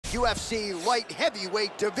UFC light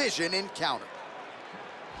heavyweight division encounter.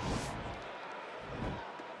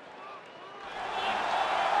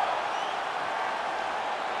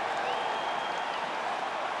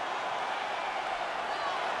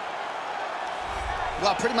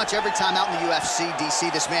 Well, pretty much every time out in the UFC,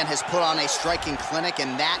 DC, this man has put on a striking clinic,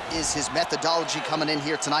 and that is his methodology coming in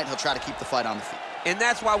here tonight. He'll try to keep the fight on the feet. And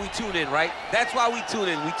that's why we tune in, right? That's why we tune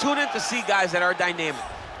in. We tune in to see guys that are dynamic.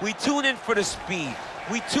 We tune in for the speed.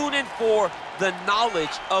 We tune in for the knowledge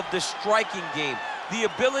of the striking game, the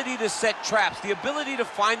ability to set traps, the ability to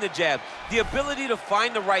find the jab, the ability to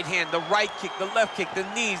find the right hand, the right kick, the left kick, the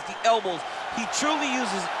knees, the elbows. He truly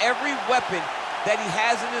uses every weapon that he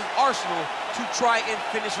has in his arsenal to try and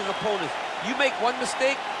finish his opponents. You make one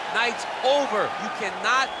mistake, night's over. You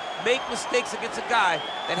cannot make mistakes against a guy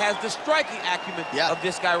that has the striking acumen of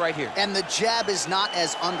this guy right here. And the jab is not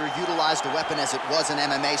as underutilized a weapon as it was in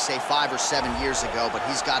MMA, say 5 or 7 years ago, but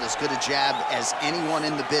he's got as good a jab as anyone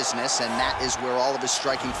in the business, and that is where all of his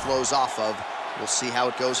striking flows off of. We'll see how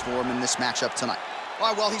it goes for him in this matchup tonight. All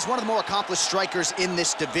right, well, he's one of the more accomplished strikers in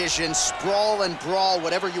this division. Sprawl and brawl,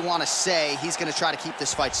 whatever you want to say, he's going to try to keep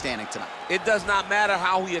this fight standing tonight. It does not matter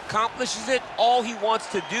how he accomplishes it. All he wants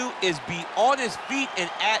to do is be on his feet and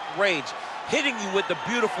at range, hitting you with the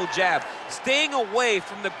beautiful jab, staying away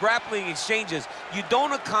from the grappling exchanges. You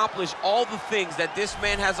don't accomplish all the things that this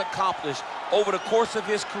man has accomplished over the course of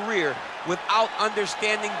his career without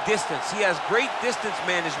understanding distance. He has great distance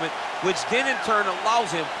management, which then in turn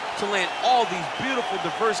allows him to land all these beautiful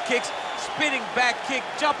diverse kicks, spinning back kick,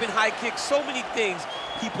 jumping high kick, so many things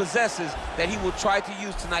he possesses that he will try to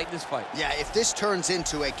use tonight in this fight. Yeah, if this turns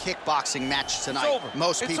into a kickboxing match tonight,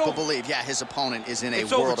 most people believe, his opponent is in a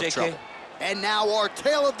world of trouble. And now our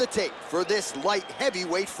tale of the tape for this light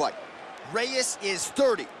heavyweight fight. Reyes is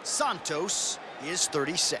 30, Santos is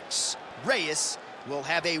 36. Reyes will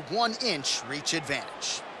have a 1-inch reach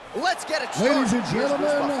advantage. Let's get it started. Ladies and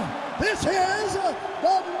gentlemen, this is the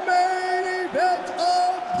main event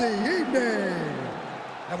of the evening.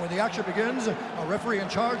 And when the action begins, a referee in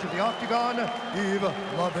charge of the Octagon, Yves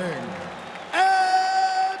Lavigne.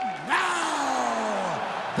 And now,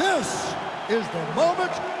 this is the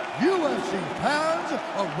moment UFC fans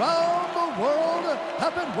around the world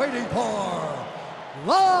have been waiting for.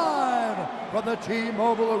 Live from the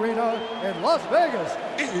T-Mobile Arena in Las Vegas,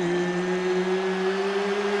 it's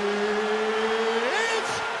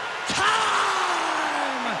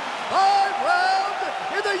time! 5 rounds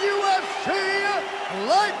in the UFC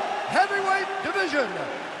light heavyweight division.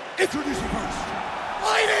 Introducing first,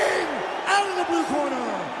 fighting out of the blue corner.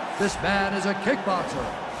 This man is a kickboxer,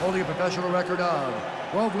 holding a professional record of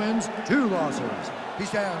 12 wins, 2 losses. He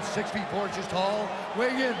stands 6 feet 4 inches tall,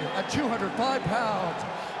 weighing in at 205 pounds.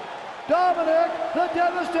 Dominick the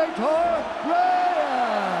Devastator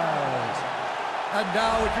Reyes. And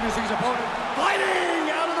now introducing his opponent, fighting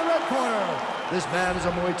out of the red corner. This man is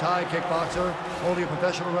a Muay Thai kickboxer, holding a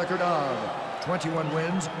professional record of 21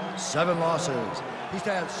 wins, 7 losses. He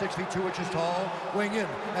stands 6 feet 2 inches tall, weighing in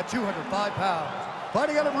at 205 pounds.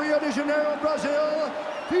 Fighting out of Rio de Janeiro, Brazil,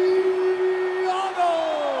 Thiago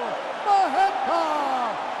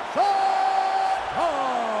Santos.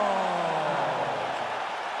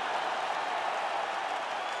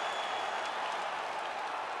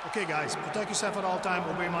 Okay, guys, protect yourself at all time,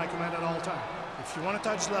 obey my command at all time. If you want to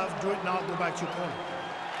touch left, do it now, go back to your corner.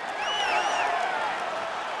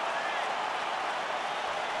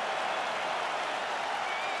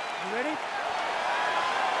 You ready?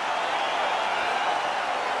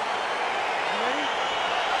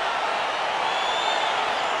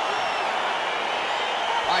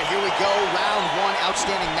 All right, here we go, round 1,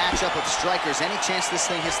 outstanding matchup of strikers. Any chance this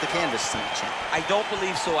thing hits the canvas tonight, champ? I don't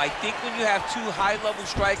believe so. I think when you have 2 high-level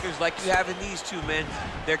strikers like you have in these 2 men,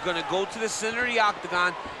 they're going to go to the center of the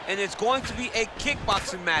octagon, and it's going to be a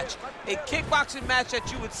kickboxing match. A kickboxing match that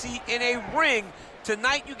you would see in a ring.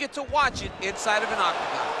 Tonight, you get to watch it inside of an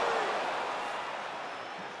octagon.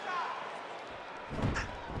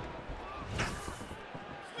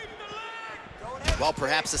 Well,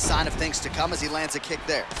 perhaps a sign of things to come as he lands a kick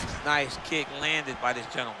there. Nice kick landed by this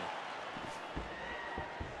gentleman.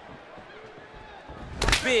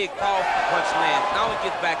 Big, powerful punch lands. Now he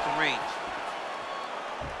gets back to range.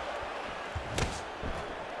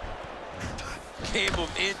 Game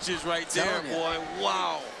of inches right there, boy.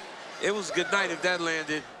 Wow. It was a good night if that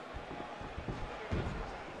landed.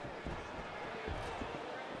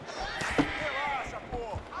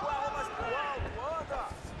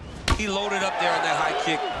 He loaded up there on that high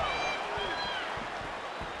kick.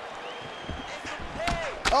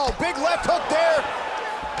 Oh, big left hook there.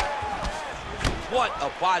 What a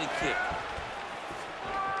body kick.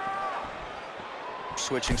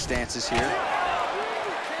 Switching stances here.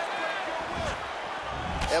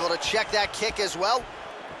 Able to check that kick as well.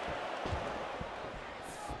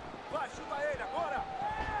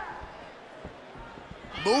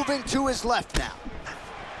 Moving to his left now.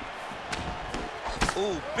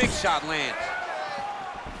 Ooh, big shot lands.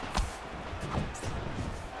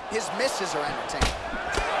 His misses are entertaining.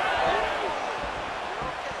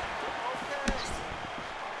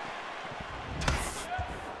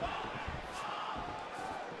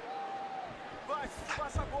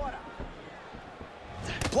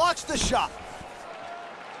 Blocks the shot.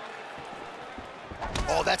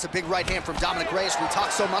 Oh, that's a big right hand from Dominick Reyes. We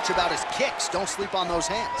talk so much about his kicks. Don't sleep on those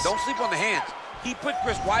hands. Don't sleep on the hands. He put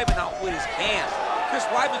Chris Weidman out with his hands. Chris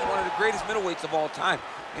Weidman's one of the greatest middleweights of all time.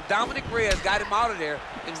 And Dominick Reyes got him out of there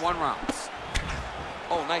in 1 round.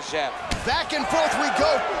 Oh, nice jab. Back and forth we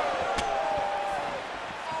go.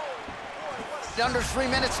 Under 3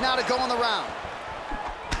 minutes now to go in the round.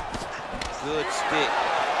 Good stick.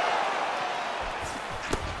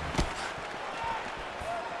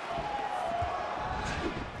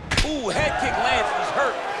 Ooh, head kick lands, he's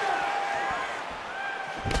hurt.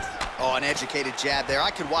 Oh, an educated jab there. I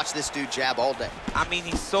could watch this dude jab all day. I mean,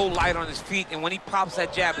 he's so light on his feet, and when he pops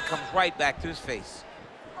that jab, it comes right back to his face.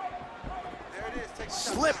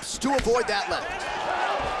 Slips to avoid that left.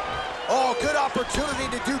 Oh, good opportunity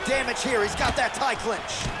to do damage here. He's got that tie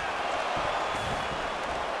clinch.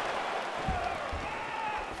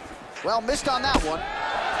 Well, missed on that one.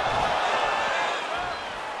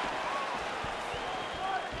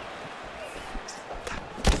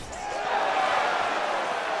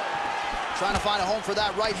 Trying to find a home for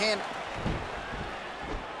that right hand.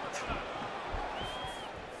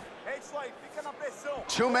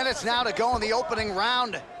 2 minutes now to go in the opening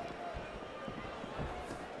round.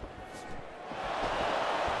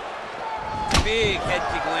 Big head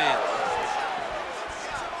kick lands.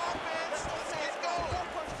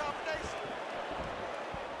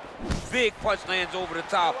 Big punch lands over the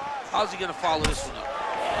top. How's he gonna follow this one up?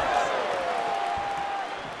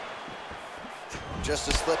 Just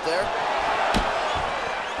a slip there.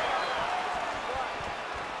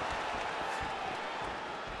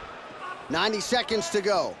 .90 seconds to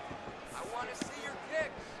go. I want to see your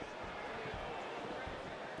kicks.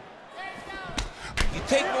 You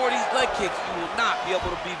take more of these leg kicks, you will not be able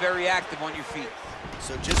to be very active on your feet.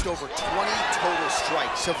 So just over 20 total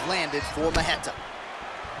strikes have landed for Maheta.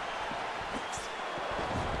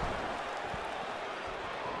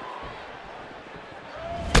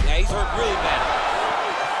 Yeah, he's hurt really bad.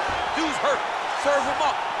 Dude's hurt. Serve him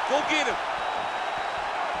up. Go get him.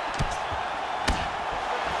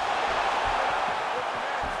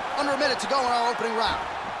 Under a minute to go in our opening round.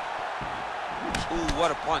 Ooh,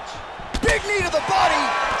 what a punch. Big knee to the body.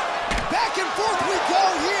 Back and forth we go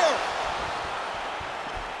here.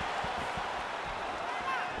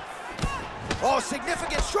 Oh,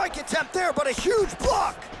 significant strike attempt there, but a huge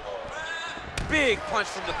block. Big punch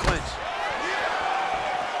from the clinch.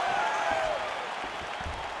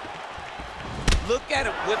 Look at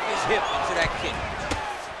him whip his hip into that kick.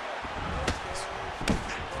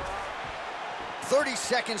 30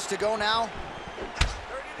 seconds to go now.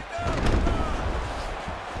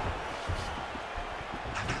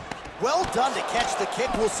 Well done to catch the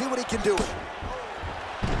kick. We'll see what he can do with it.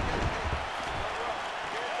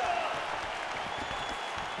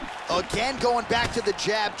 Again, going back to the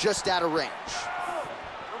jab, just out of range.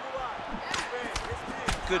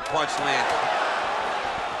 Good punch land.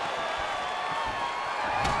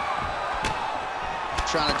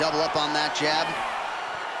 Trying to double up on that jab.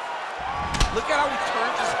 Look at how he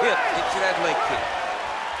turns his hip into that leg kick.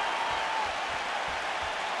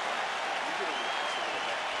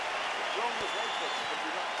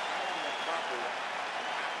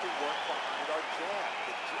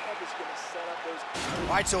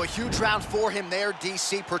 All right, so a huge round for him there,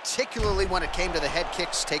 DC, particularly when it came to the head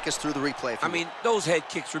kicks. Take us through the replay. I mean, those head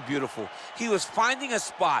kicks were beautiful. He was finding a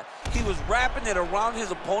spot. He was wrapping it around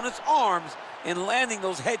his opponent's arms and landing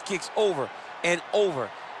those head kicks over and over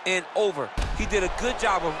and over. He did a good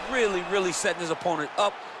job of really setting his opponent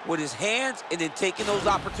up with his hands and then taking those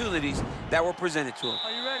opportunities that were presented to him.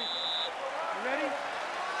 Are you ready? You ready?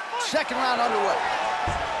 Second round underway.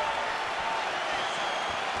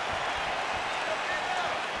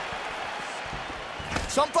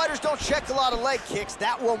 Some fighters don't check a lot of leg kicks.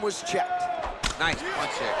 That one was checked. Nice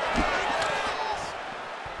punch there.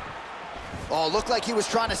 Oh, looked like he was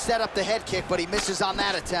trying to set up the head kick, but he misses on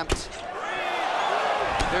that attempt.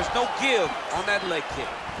 There's no give on that leg kick.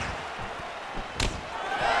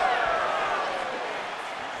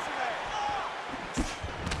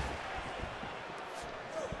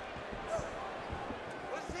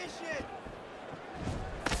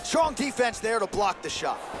 Strong defense there to block the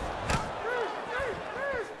shot.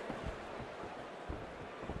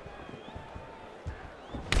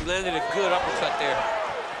 He landed a good uppercut there.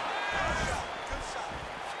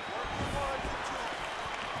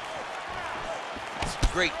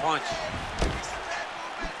 Great punch.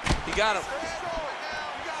 He got him.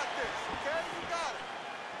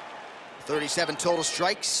 37 total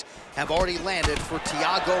strikes have already landed for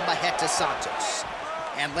Thiago Santos.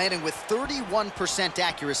 And landing with 31%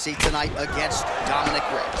 accuracy tonight against Dominick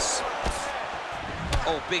Reyes.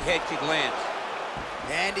 Oh, big head kick lands.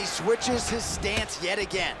 And he switches his stance yet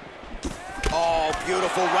again. Oh,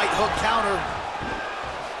 beautiful right hook counter.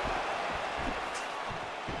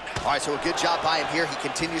 All right, so a good job by him here. He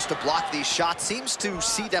continues to block these shots. Seems to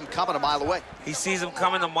see them coming a mile away. He sees them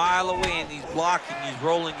coming a mile away, and he's blocking, he's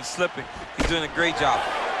rolling, he's slipping. He's doing a great job.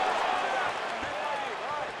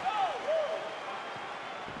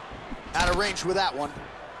 Out of range with that one.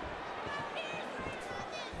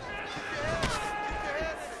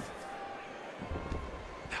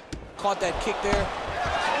 Caught that kick there.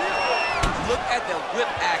 Look at the whip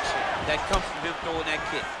action that comes from him throwing that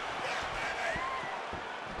kick.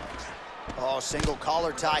 Oh, single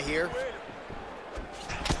collar tie here.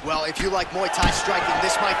 Well, if you like Muay Thai striking,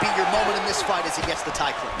 this might be your moment in this fight as he gets the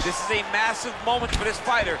tie clinch. This is a massive moment for this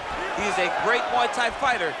fighter. He is a great Muay Thai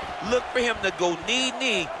fighter. Look for him to go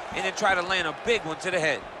knee, and then try to land a big one to the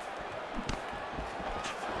head.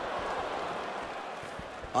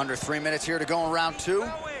 Under 3 minutes here to go in round 2.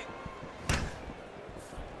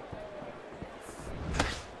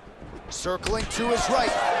 Circling to his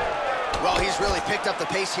right. Well, he's really picked up the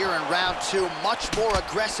pace here in round 2. Much more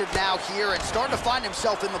aggressive now here and starting to find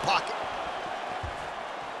himself in the pocket.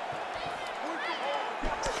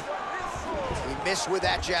 He missed with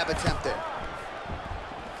that jab attempt there.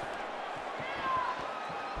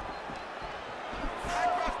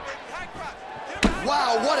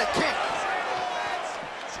 Wow, what a kick.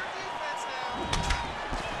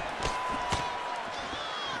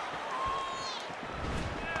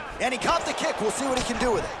 And he caught the kick. We'll see what he can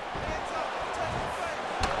do with it.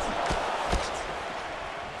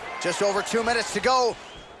 Just over 2 minutes to go.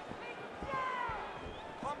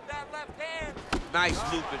 Pump that left hand. Nice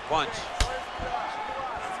looping punch.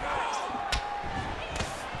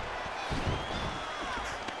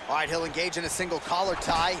 All right, he'll engage in a single collar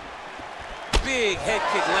tie. Big head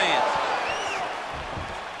kick lands.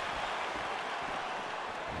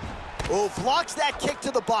 Oh, blocks that kick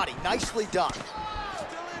to the body. Nicely done.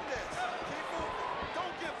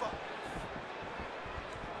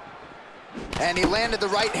 And he landed the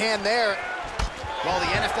right hand there. Well, the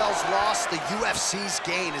NFL's loss, the UFC's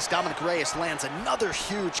gain as Dominick Reyes lands another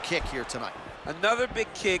huge kick here tonight. Another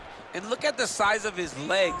big kick, and look at the size of his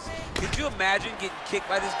legs. Could you imagine getting kicked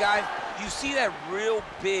by this guy? You see that real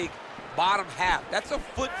big bottom half. That's a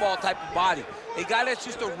football type of body. A guy that's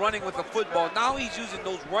used to running with a football. Now he's using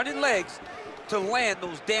those running legs to land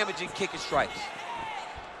those damaging kick and strikes.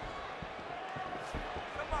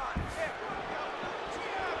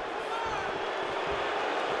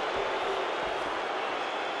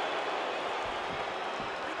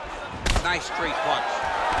 Nice straight punch.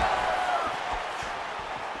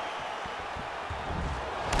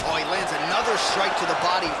 Oh, he lands another strike to the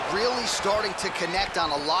body, really starting to connect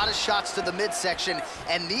on a lot of shots to the midsection,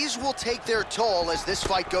 and these will take their toll as this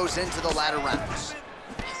fight goes into the latter rounds.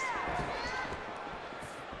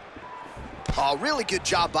 Oh, really good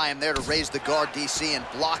job by him there to raise the guard, DC, and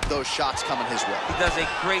block those shots coming his way. He does a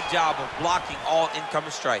great job of blocking all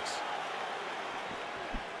incoming strikes.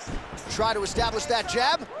 Try to establish that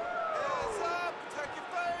jab.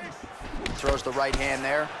 Throws the right hand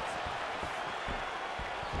there.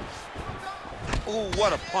 Ooh,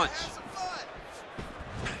 what a punch.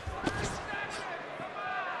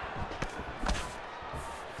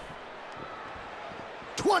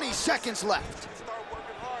 "20 seconds left.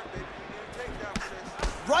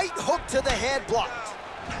 Right hook to the head, blocked.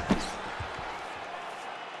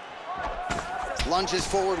 Lunges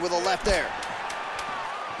forward with a left there.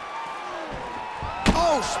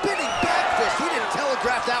 Oh, spinning back fist. He didn't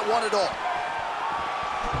telegraph that one at all.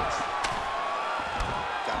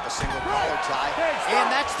 Got the single collar tie.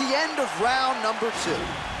 And that's the end of round number 2.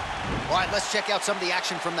 All right, let's check out some of the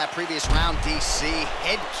action from that previous round, DC.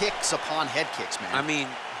 Head kicks upon head kicks, man. I mean,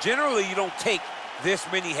 generally you don't take this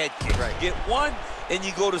many head kicks. Right. You get one and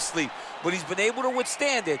you go to sleep. But he's been able to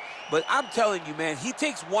withstand it. But I'm telling you, man, he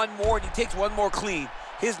takes one more and he takes one more clean.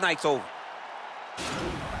 His night's over.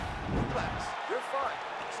 Relax, you're fine.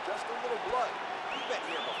 It's just a little blood. You've been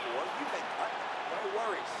here before. You've been cut. No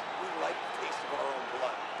worries. We like the taste of our own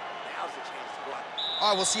blood. Now's the chance to go out. All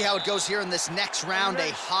right, we'll see how it goes here in this next round. A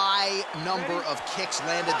high number of kicks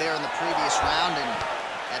landed there in the previous round, and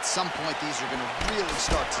at some point, these are going to really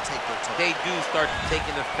start to take their toll. They do start to take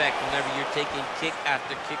an effect whenever you're taking kick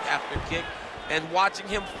after kick after kick. And watching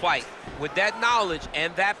him fight with that knowledge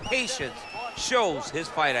and that patience shows his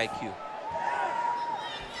fight IQ.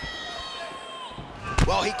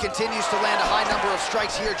 Well, he continues to land a high number of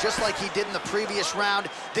strikes here, just like he did in the previous round.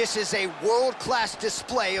 This is a world-class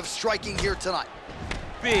display of striking here tonight.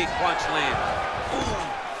 Big punch land. Ooh.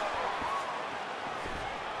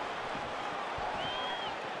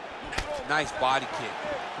 Nice body kick.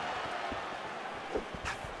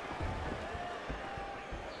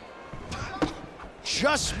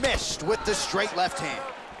 Just missed with the straight left hand.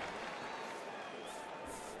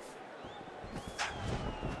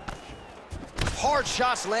 Hard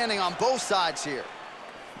shots landing on both sides here.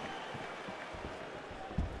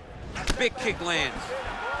 Big kick lands.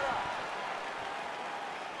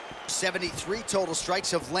 73 total strikes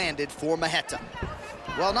have landed for Maheta.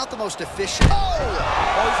 Well, not the most efficient. Oh,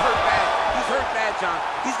 he's hurt bad. He's hurt bad, John.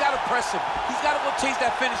 He's got to press him. He's got to go chase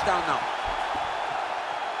that finish down now.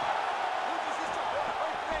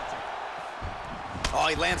 Oh,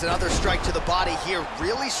 he lands another strike to the body here,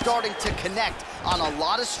 really starting to connect on a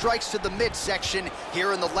lot of strikes to the midsection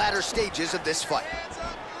here in the latter stages of this fight.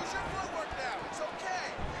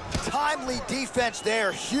 Timely defense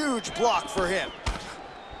there, huge block for him.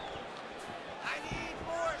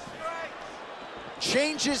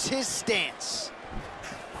 Changes his stance.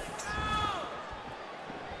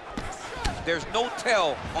 There's no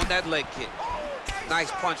tell on that leg kick.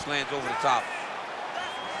 Nice punch lands over the top.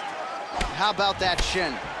 How about that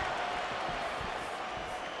shin?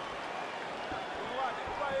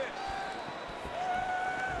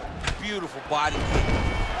 Beautiful body kick.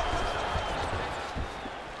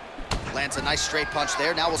 Lands a nice straight punch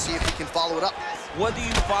there. Now we'll see if he can follow it up. What do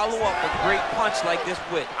you follow up a great punch like this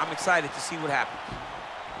with? I'm excited to see what happens.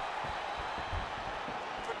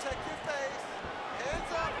 Protect your face.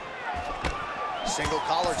 Hands up. Single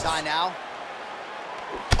collar tie now.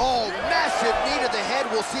 Oh, massive knee to the head.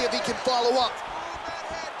 We'll see if he can follow up.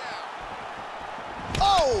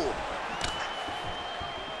 Oh!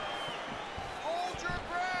 Hold your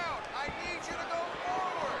ground. I need you to go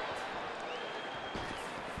forward.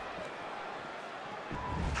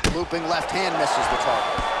 Looping left hand misses the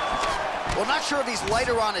target. Well, not sure if he's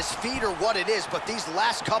lighter on his feet or what it is, but these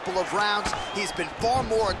last couple of rounds, he's been far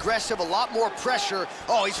more aggressive, a lot more pressure.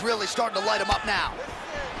 Oh, he's really starting to light him up now.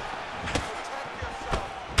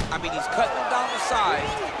 I mean, he's cutting him down the side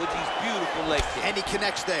with these beautiful leg kicks. And he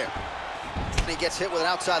connects there. And he gets hit with an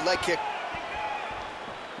outside leg kick.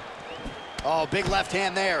 Oh, big left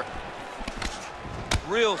hand there.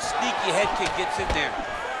 Real sneaky head kick gets in there.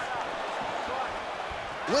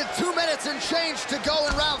 With 2 minutes and change to go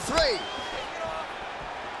in round 3.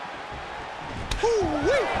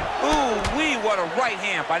 Ooh-wee, what a right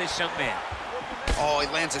hand by this young man. Oh, he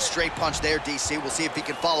lands a straight punch there, DC. We'll see if he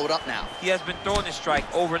can follow it up now. He has been throwing this strike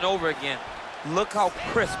over and over again. Look how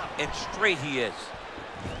crisp and straight he is.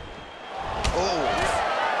 Oh.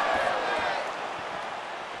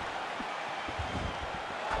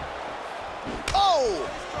 Oh!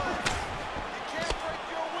 You can't break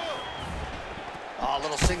your will. Oh, a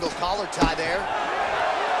little single collar tie there.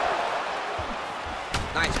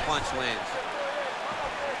 Nice punch lands.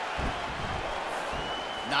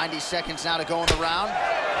 90 seconds now to go in the round.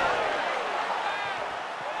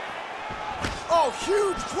 Oh,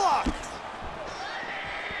 huge block!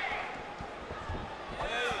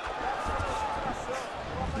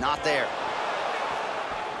 Not there.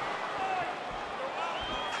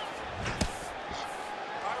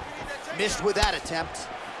 Missed with that attempt.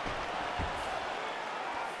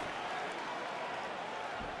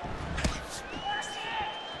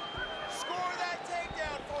 Score that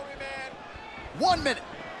takedown for me, man. 1 minute.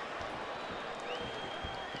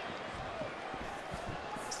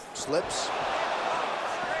 Slips.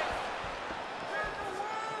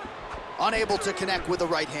 Unable to connect with the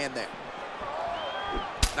right hand there.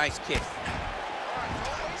 Nice kick.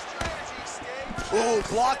 Ooh,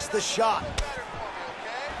 blocks the shot.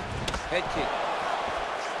 Head kick.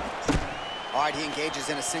 All right, he engages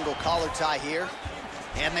in a single collar tie here,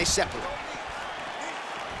 and they separate.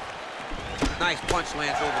 Nice punch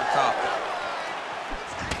lands over the top.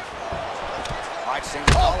 All right,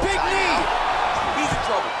 single collar big tie knee! now. He's in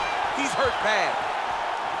trouble. He's hurt bad.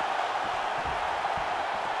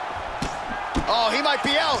 Oh, he might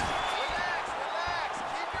be out. Relax, relax.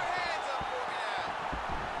 Keep your hands up for me now.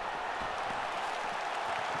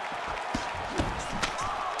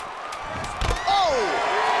 Oh!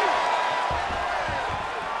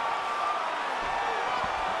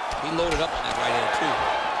 He loaded up on that right hand, too.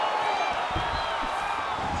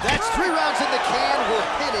 That's 3 rounds in the can. We're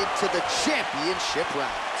headed to the championship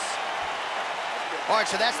rounds. All right,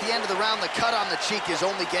 so that's the end of the round. The cut on the cheek is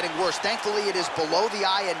only getting worse. Thankfully, it is below the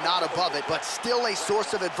eye and not above it, but still a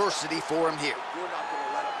source of adversity for him here.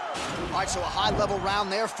 All right, so a high-level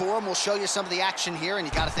round there for him. We'll show you some of the action here, and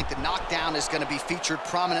you got to think the knockdown is going to be featured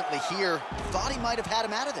prominently here. Thought he might have had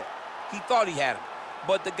him out of there. He thought he had him,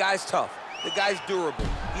 but the guy's tough. The guy's durable.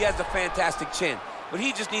 He has a fantastic chin, but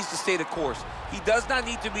he just needs to stay the course. He does not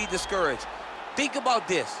need to be discouraged. Think about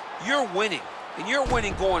this. You're winning, and you're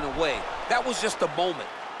winning going away. That was just a moment.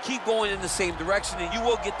 Keep going in the same direction, and you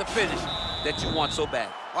will get the finish that you want so bad.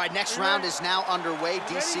 All right, next round is now underway.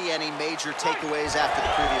 DC, any major takeaways after the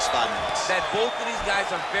previous 5 minutes? That both of these guys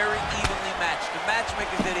are very evenly matched. The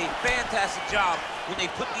matchmakers did a fantastic job when they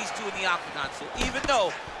put these two in the octagon. So even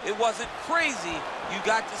though it wasn't crazy, you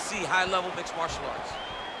got to see high-level mixed martial arts.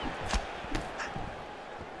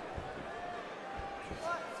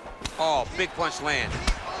 Oh, big punch land.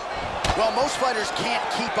 Well, most fighters can't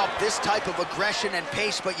keep up this type of aggression and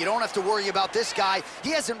pace, but you don't have to worry about this guy.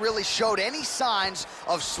 He hasn't really showed any signs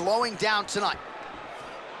of slowing down tonight.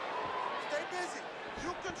 Stay busy.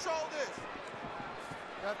 You control this.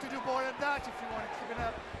 You have to do more than that if you want to keep it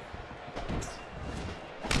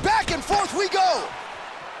up. Back and forth we go.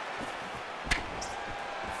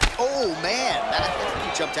 Oh, man. I think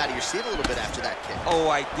you jumped out of your seat a little bit after that kick. Oh,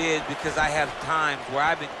 I did, because I have times where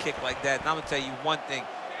I've been kicked like that. And I'm going to tell you one thing.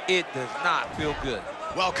 It does not feel good.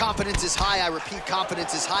 Well, confidence is high. I repeat,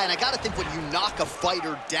 confidence is high. And I got to think when you knock a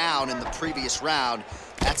fighter down in the previous round,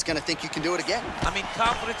 that's going to think you can do it again. I mean,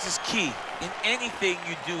 confidence is key in anything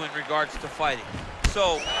you do in regards to fighting.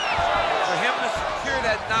 So for him to secure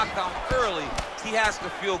that knockdown early, he has to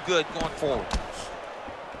feel good going forward.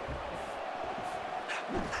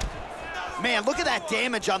 Man, look at that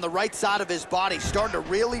damage on the right side of his body. Starting to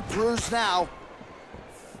really bruise now.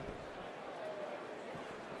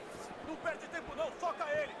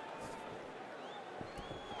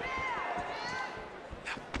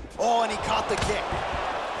 Oh, and he caught the kick.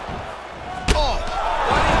 Oh!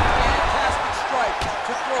 What a fantastic strike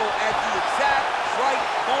to throw at the exact right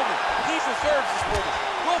moment. He deserves this moment.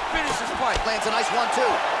 Go finish this fight. Lands a nice 1-2.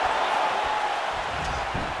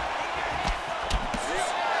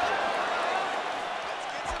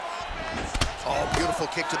 Oh, beautiful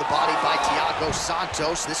kick to the body by Thiago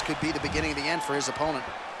Santos. This could be the beginning of the end for his opponent.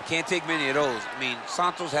 Can't take many of those. I mean,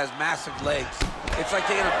 Santos has massive legs. It's like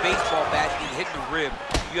taking a baseball bat and hitting the rib.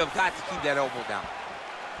 You have got to keep that elbow down.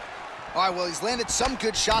 All right, well, he's landed some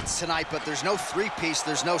good shots tonight, but there's no three-piece,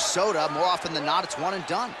 there's no soda. More often than not, it's one and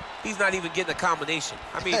done. He's not even getting a combination.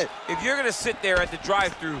 I mean, if you're going to sit there at the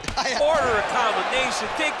drive-thru, Yeah. order a combination,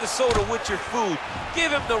 take the soda with your food,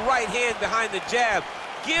 give him the right hand behind the jab,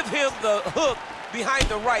 give him the hook behind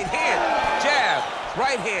the right hand. Jab,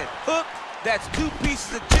 right hand, hook. That's 2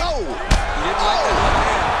 pieces of jab. Oh! He didn't like that left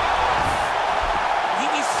hand. He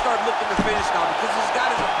needs to start looking to finish now because he's got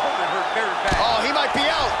his opponent hurt very bad. Oh, he might be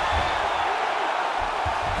out.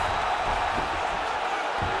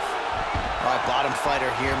 All right, bottom fighter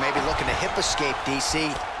here, maybe looking to hip escape, DC.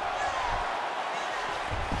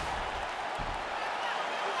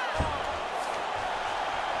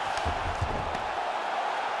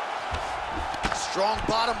 Strong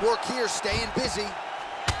bottom work here, staying busy.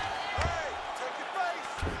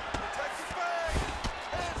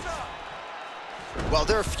 Well,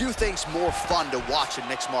 there are few things more fun to watch in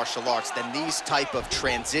mixed martial arts than these type of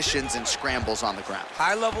transitions and scrambles on the ground.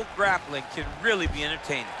 High-level grappling can really be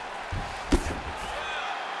entertaining.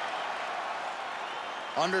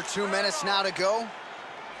 Under 2 minutes now to go.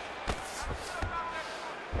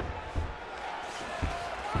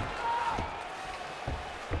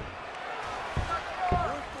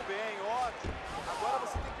 Muito bem, ótimo. Agora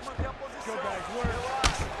você tem que manter a posição.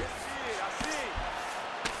 Relaxa, respira, assim.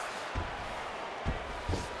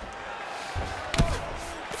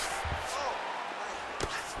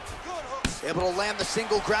 Good hook. Able to land the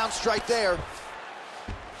single ground strike there.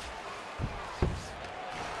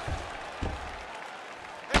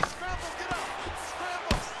 Hey, scramble, get up.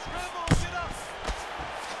 Scramble, scramble, get up.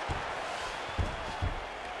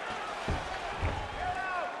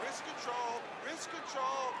 Wrist control, wrist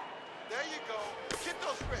control. There you go. Get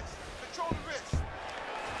those wrists. Control the wrists.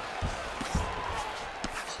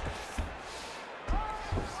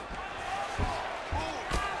 Move,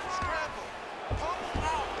 scramble, pummel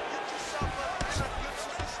out. Get yourself in a good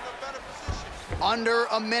position, a better position. Under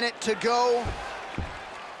a minute to go.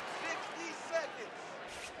 60 seconds.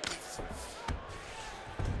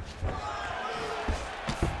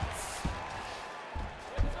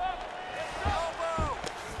 Elbow.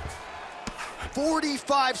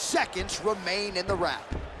 45 seconds remain in the round.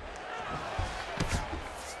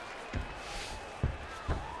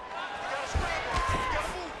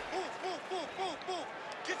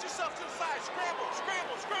 Get yourself to the side. Scramble,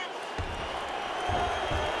 scramble, scramble.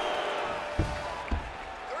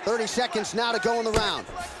 30 seconds now to go in the round.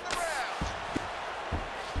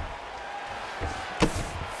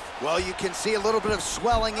 Well, you can see a little bit of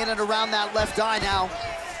swelling in and around that left eye now.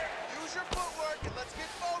 Use your footwork and let's get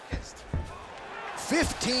focused.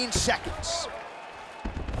 15 seconds.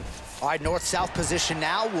 All right, north-south position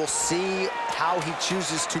now. We'll see how he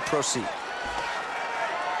chooses to proceed.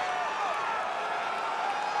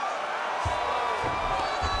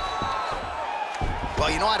 Well,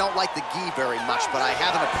 you know, I don't like the gi very much, but I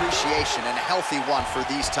have an appreciation and a healthy one for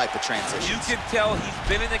these type of transitions. You can tell he's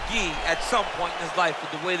been in a gi at some point in his life with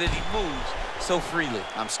the way that he moves so freely.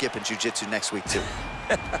 I'm skipping jiu-jitsu next week, too.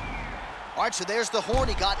 All right, so there's the horn.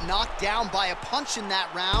 He got knocked down by a punch in that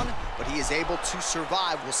round, but he is able to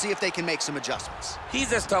survive. We'll see if they can make some adjustments.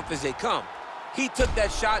 He's as tough as they come. He took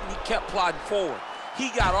that shot and he kept plodding forward. He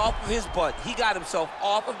got off of his butt. He got himself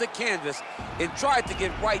off of the canvas and tried to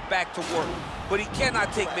get right back to work. But he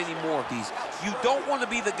cannot take many more of these. You don't want to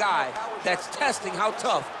be the guy that's testing how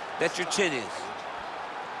tough that your chin is.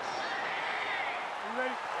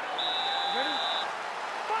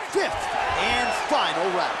 Fifth and final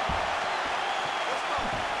round.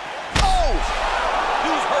 Oh!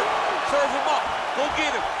 Dude's hurt. Serve him up. Go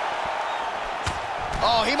get him.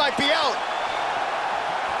 Oh, he might be out.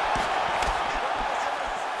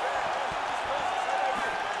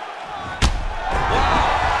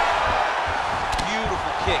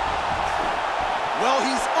 Kick. Well,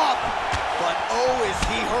 he's up, but oh, is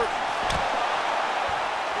he hurt.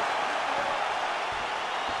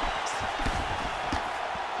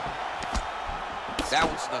 That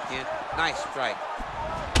one snuck in. Nice strike.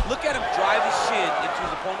 Look at him drive his shin into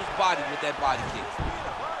his opponent's body with that body kick.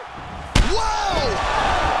 Whoa!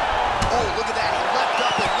 Oh, look at that. He leapt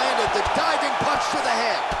up and landed the diving punch to the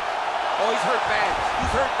head. Oh, he's hurt bad.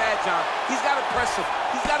 He's hurt bad, John. He's got to press him.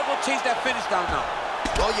 He's got to go chase that finish down now.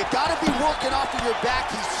 Well, you got to be working off of your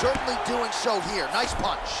back. He's certainly doing so here. Nice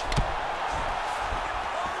punch.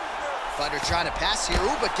 Fighter trying to pass here,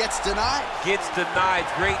 ooh, but gets denied. Gets denied.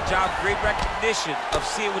 Great job, great recognition of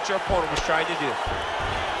seeing what your opponent was trying to do.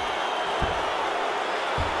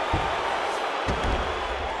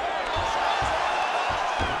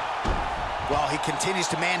 Well, he continues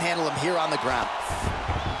to manhandle him here on the ground.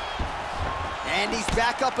 And he's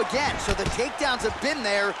back up again, so the takedowns have been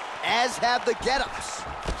there, as have the get-ups.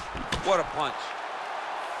 What a punch.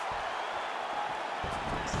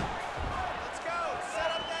 Let's go. Set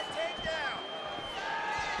up that takedown.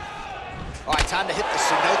 All right, time to hit the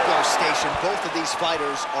Sunoco station. Both of these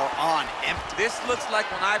fighters are on empty. This looks like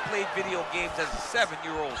when I played video games as a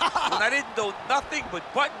 7-year-old. When I didn't know nothing but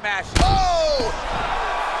button mashing. Oh!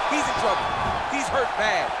 He's in trouble. He's hurt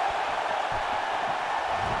bad.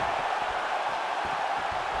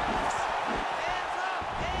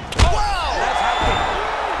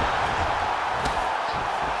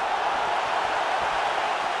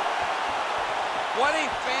 What a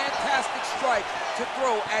fantastic strike to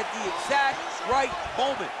throw at the exact right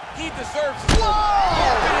moment. He deserves it. He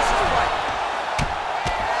finished his fight.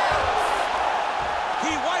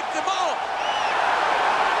 He wiped him off.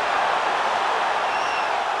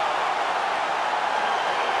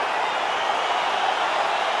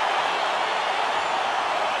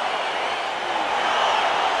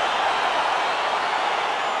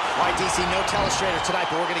 All right, DC, no telestrator tonight,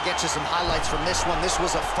 but we're going to get you some highlights from this one. This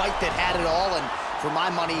was a fight that had it all, and for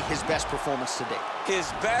my money, his best performance to date. His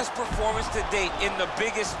best performance to date in the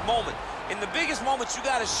biggest moment. In the biggest moments, you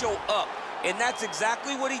got to show up, and that's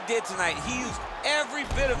exactly what he did tonight. He used every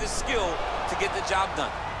bit of his skill to get the job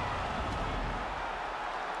done.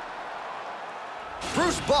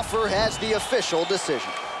 Bruce Buffer has the official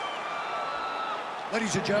decision.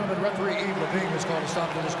 Ladies and gentlemen, referee Yves Levine has called a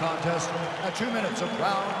stop to this contest at 2 minutes of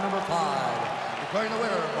round number 5. Declaring the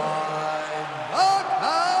winner by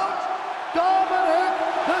knockout, Dominick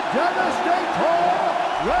the Devastator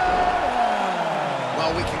Reyes.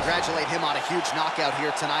 Well, we congratulate him on a huge knockout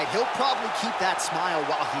here tonight. He'll probably keep that smile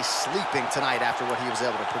while he's sleeping tonight after what he was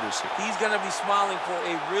able to produce here. He's going to be smiling for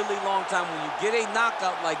a really long time. When you get a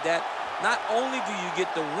knockout like that, not only do you get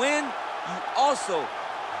the win, you also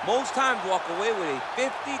most times walk away with a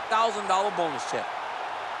 $50,000 bonus check.